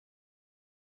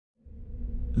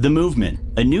The Movement,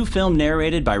 a new film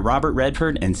narrated by Robert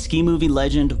Redford and ski movie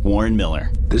legend Warren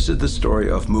Miller. This is the story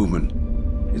of movement.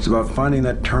 It's about finding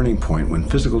that turning point when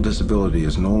physical disability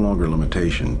is no longer a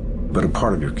limitation, but a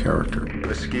part of your character.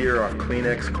 The skier off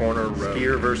Kleenex Corner Road.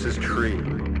 Skier versus tree.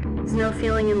 There's no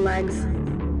feeling in legs.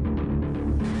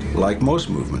 Like most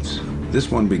movements,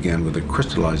 this one began with a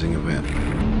crystallizing event.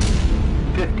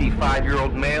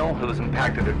 55-year-old male who has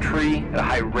impacted a tree at a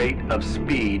high rate of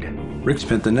speed. Rick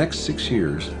spent the next 6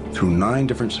 years through 9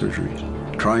 different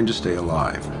surgeries, trying to stay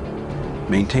alive,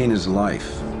 maintain his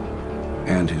life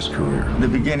and his career. In the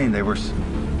beginning, they were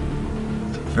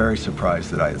very surprised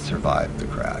that I had survived the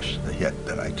crash, the hit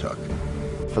that I took.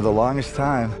 For the longest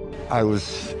time, I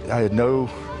had no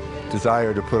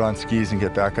desire to put on skis and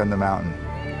get back on the mountain.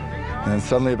 And then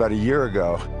suddenly, about a year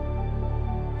ago,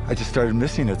 I just started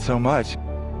missing it so much.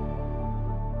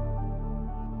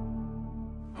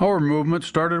 Our movement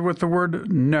started with the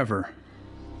word never.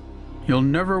 You'll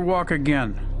never walk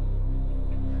again.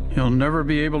 You'll never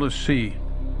be able to see.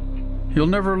 You'll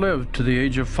never live to the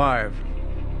age of 5.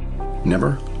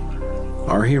 Never?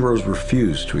 Our heroes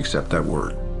refused to accept that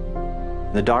word.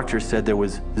 The doctor said there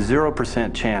was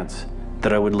 0% chance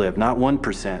that I would live. Not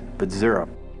 1%, but 0.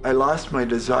 I lost my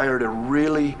desire to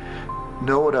really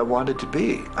know what I wanted to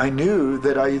be. I knew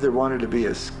that I either wanted to be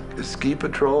a ski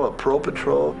patrol, a pro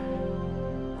patrol.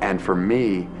 And for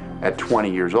me, at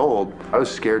 20 years old, I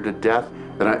was scared to death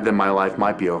that my life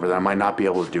might be over, that I might not be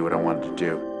able to do what I wanted to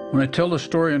do. When I tell the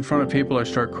story in front of people, I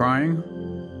start crying.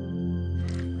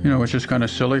 You know, it's just kind of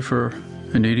silly for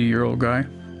an 80-year-old guy.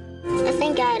 I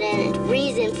think I had a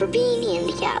reason for being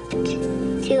handicapped,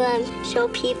 to show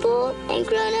people and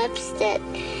grown-ups that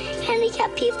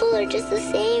handicapped people are just the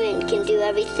same and can do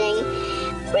everything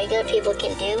regular people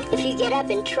can do. If you get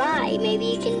up and try, maybe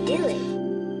you can do it.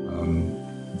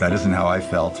 That isn't how I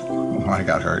felt when I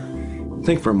got hurt.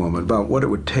 Think for a moment about what it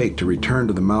would take to return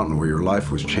to the mountain where your life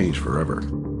was changed forever.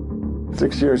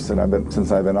 6 years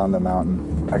since I've been on the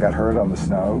mountain. I got hurt on the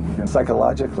snow. And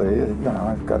psychologically, you know,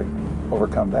 I've got to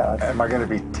overcome that. Am I going to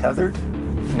be tethered?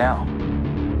 No.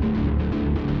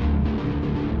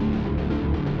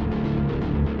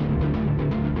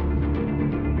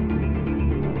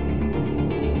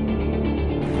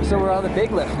 So we're on the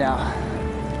big lift now.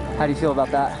 How do you feel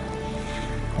about that?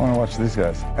 I want to watch these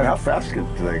guys. And how fast do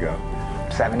they go?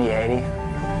 70, 80.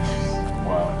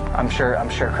 Wow. I'm sure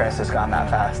Chris has gone that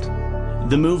fast.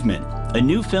 The Movement, a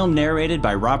new film narrated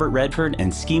by Robert Redford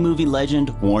and ski movie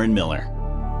legend Warren Miller.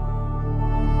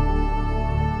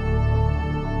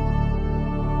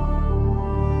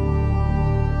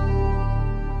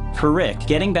 For Rick,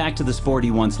 getting back to the sport he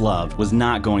once loved was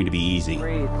not going to be easy.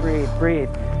 Breathe, breathe, breathe.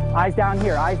 Eyes down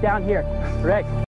here, Rick.